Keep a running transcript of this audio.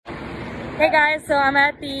Hey guys, so I'm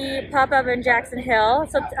at the pop-up in Jackson Hill.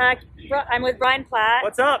 So I'm with Brian Platt.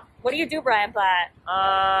 What's up? What do you do, Brian Platt?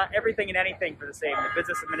 Everything and anything for the city. I'm the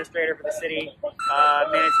business administrator for the city.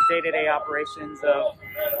 Manage the day-to-day operations of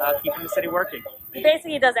keeping the city working. He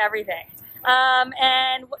basically does everything.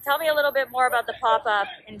 And tell me a little bit more about the pop-up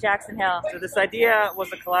in Jackson Hill. So this idea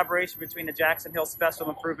was a collaboration between the Jackson Hill Special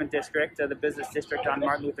Improvement District, the business district on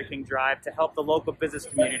Martin Luther King Drive, to help the local business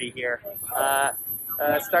community here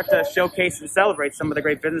start to showcase and celebrate some of the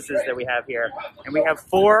great businesses that we have here. And we have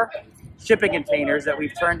 4 shipping containers that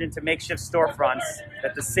we've turned into makeshift storefronts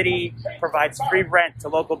that the city provides free rent to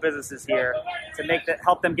local businesses here to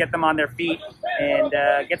help them get them on their feet and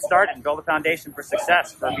get started and build a foundation for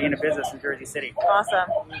success for being a business in Jersey City. Awesome.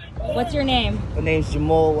 What's your name? My name's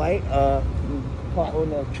Jamal White, part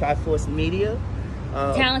owner of Triforce Media.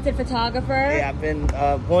 Talented photographer. Yeah, I've been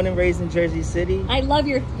born and raised in Jersey City. I love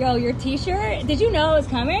your t-shirt. Did you know it was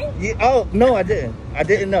coming? Yeah, oh, no, I didn't. I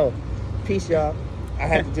didn't know. Peace, y'all. I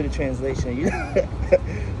had to do the translation, you know.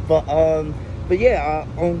 But yeah,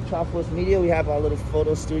 on Triforce Media, we have our little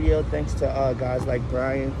photo studio. Thanks to guys like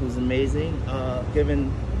Brian, who's amazing, giving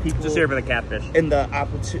people Just here for the catfish.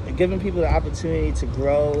 Giving people the opportunity to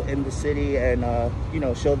grow in the city and you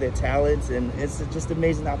know, show their talents, and it's just an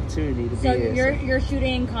amazing opportunity to be here. So you're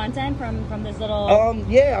shooting content from this little.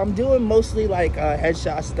 Yeah, I'm doing mostly like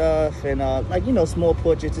headshot stuff and like, you know, small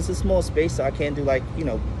portraits. It's a small space, so I can't do like, you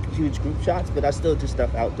know, huge group shots, but I still do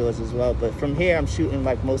stuff outdoors as well. But from here, I'm shooting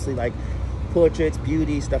like mostly like portraits,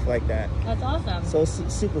 beauty, stuff like that. That's awesome. So it's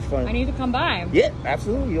super fun. I need to come by. Yeah,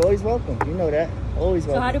 absolutely. You're always welcome. You know that. Always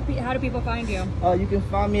welcome. So how do people find you? You can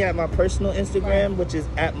find me at my personal Instagram, which is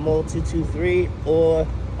 @mole223, or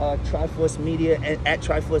Triforce Media at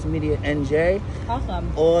Triforce Media NJ.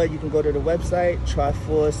 Awesome. Or you can go to the website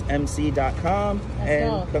triforcemc.com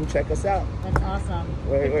and come check us out. That's awesome.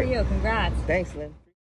 Good for you. Congrats. Thanks, Lynn.